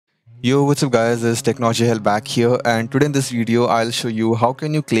Yo, what's up guys, it's Technology Hell back here, and today in this video I'll show you how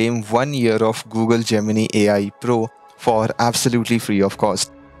can you claim 1 year of Google Gemini AI Pro for absolutely free of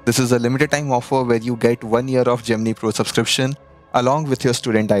cost. This is a limited time offer where you get 1 year of Gemini Pro subscription along with your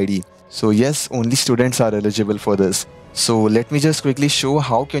student ID. So yes, only students are eligible for this. So let me just quickly show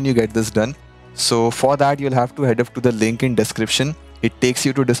how can you get this done. So for that you'll have to head up to the link in description. It takes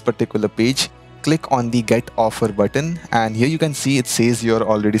you to this particular page. Click on the get offer button, and here you can see it says you're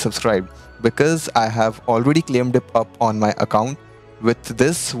already subscribed. Because I have already claimed it up on my account, with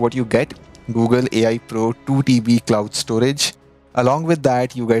this what you get: Google AI Pro 2 TB cloud storage. Along with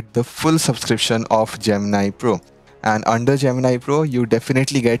that you get the full subscription of Gemini Pro, and under Gemini Pro you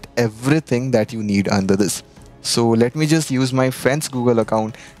definitely get everything that you need under this. So let me just use my friend's Google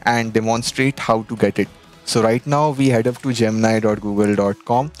account and demonstrate how to get it. So right now we head up to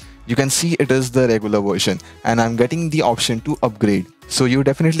gemini.google.com. You can see it is the regular version, and I'm getting the option to upgrade. So you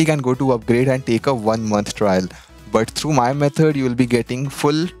definitely can go to upgrade and take a 1 month trial. But through my method, you will be getting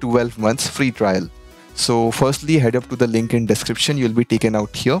full 12 months free trial. So firstly, head up to the link in description. You'll be taken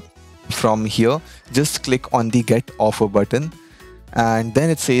out here. From here, just click on the get offer button. And then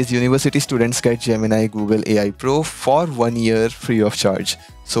it says university students get Gemini Google AI Pro for 1 year free of charge.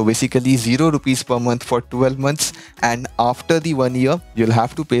 So basically 0 rupees per month for 12 months, and after the 1 year you'll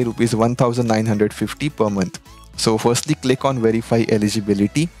have to pay rupees 1950 per month. So firstly click on verify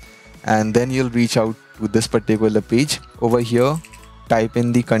eligibility, and then you'll reach out to this particular page. Over here type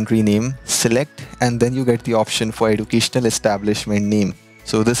in the country name, select, and then you get the option for educational establishment name.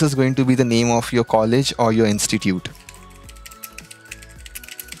 So this is going to be the name of your college or your institute.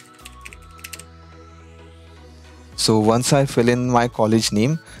 So once I fill in my college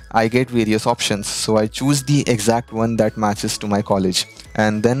name, I get various options. So I choose the exact one that matches to my college,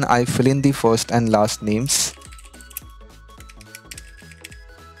 and then I fill in the first and last names.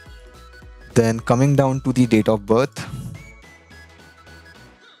 Then coming down to the date of birth,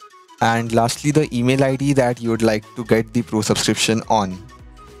 and lastly the email ID that you would like to get the Pro subscription on.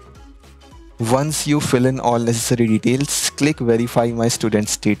 Once you fill in all necessary details, click verify my student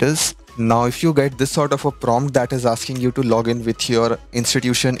status. Now if you get this sort of a prompt that is asking you to log in with your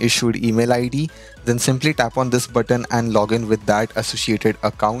institution issued email ID, then simply tap on this button and log in with that associated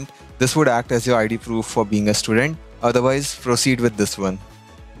account. This would act as your ID proof for being a student. Otherwise, proceed with this one.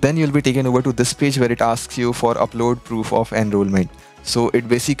 Then you'll be taken over to this page where it asks you for upload proof of enrollment. So it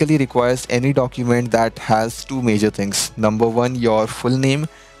basically requires any document that has two major things. Number one, your full name,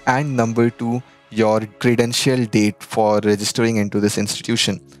 and number two, your credential date for registering into this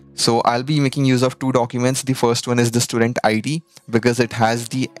institution. So I'll be making use of two documents. The first one is the student ID, because it has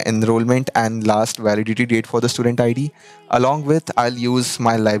the enrollment and last validity date for the student ID. Along with, I'll use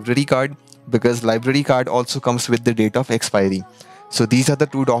my library card, because library card also comes with the date of expiry. So these are the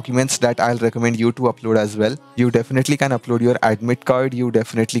two documents that I'll recommend you to upload as well. You definitely can upload your admit card. You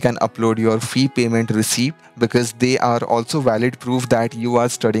definitely can upload your fee payment receipt, because they are also valid proof that you are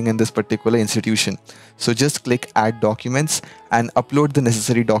studying in this particular institution. So just click add documents and upload the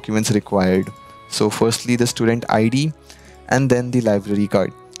necessary documents required. So firstly the student ID and then the library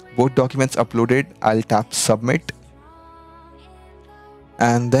card. Both documents uploaded, I'll tap submit.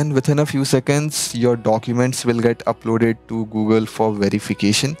 And then within a few seconds, your documents will get uploaded to Google for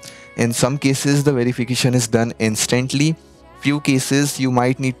verification. In some cases, the verification is done instantly. Few cases, you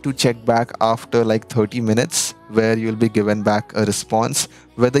might need to check back after like 30 minutes, where you'll be given back a response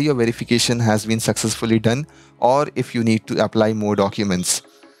whether your verification has been successfully done or if you need to apply more documents.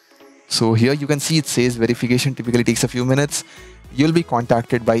 So here you can see it says verification typically takes a few minutes. You'll be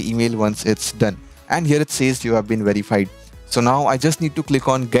contacted by email once it's done. And here it says you have been verified. So now I just need to click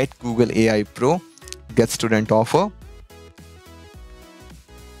on Get Google AI Pro, Get Student Offer.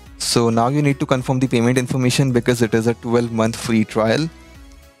 So now you need to confirm the payment information, because it is a 12-month free trial.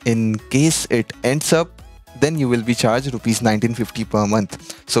 In case it ends up, then you will be charged rupees 1950 per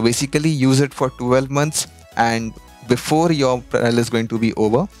month. So basically use it for 12 months, and before your trial is going to be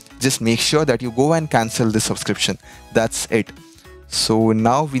over, just make sure that you go and cancel the subscription. That's it. So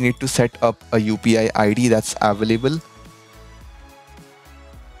now we need to set up a UPI ID that's available.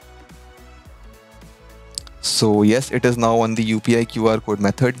 So yes, it is now on the UPI QR code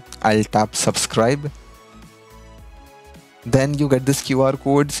method. I'll tap subscribe. Then you get this QR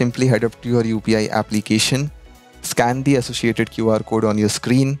code. Simply head up to your UPI application. Scan the associated QR code on your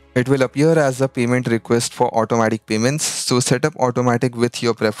screen. It will appear as a payment request for automatic payments. So set up automatic with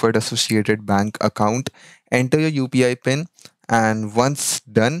your preferred associated bank account. Enter your UPI PIN, and once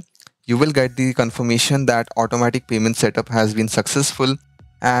done, you will get the confirmation that automatic payment setup has been successful.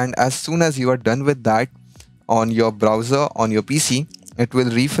 And as soon as you are done with that, on your browser on your PC, It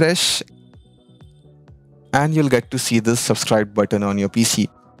will refresh and you'll get to see this subscribe button on your PC.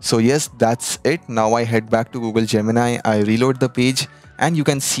 So yes, that's it. Now I head back to Google Gemini, I reload the page and you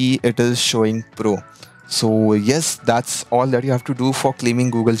can see it is showing Pro. So yes, that's all that you have to do for claiming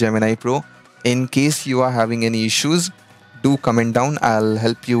Google Gemini Pro. In case you are having any issues, do comment down. I'll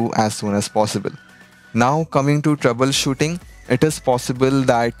help you as soon as possible. Now coming to troubleshooting, it is possible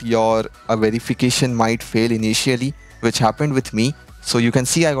that your verification might fail initially, which happened with me. So you can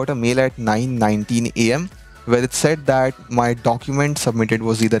see I got a mail at 9:19 a.m. where it said that my document submitted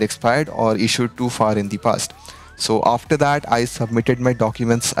was either expired or issued too far in the past. So after that, I submitted my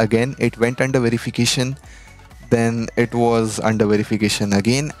documents again. It went under verification. Then it was under verification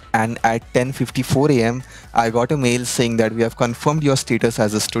again, and at 10:54 a.m. I got a mail saying that we have confirmed your status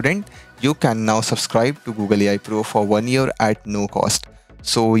as a student. You can now subscribe to Google AI Pro for 1 year at no cost.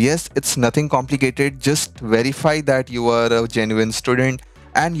 So yes, it's nothing complicated. Just verify that you are a genuine student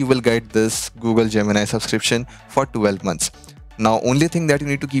and you will get this Google Gemini subscription for 12 months. Now, only thing that you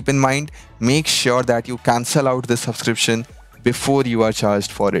need to keep in mind, make sure that you cancel out this subscription before you are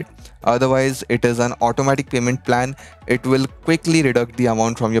charged for it. Otherwise, it is an automatic payment plan. It will quickly deduct the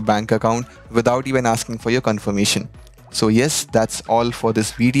amount from your bank account without even asking for your confirmation. So yes, that's all for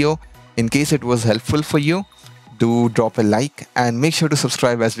this video. In case it was helpful for you, do drop a like and make sure to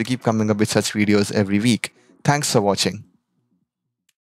subscribe as we keep coming up with such videos every week. Thanks for watching.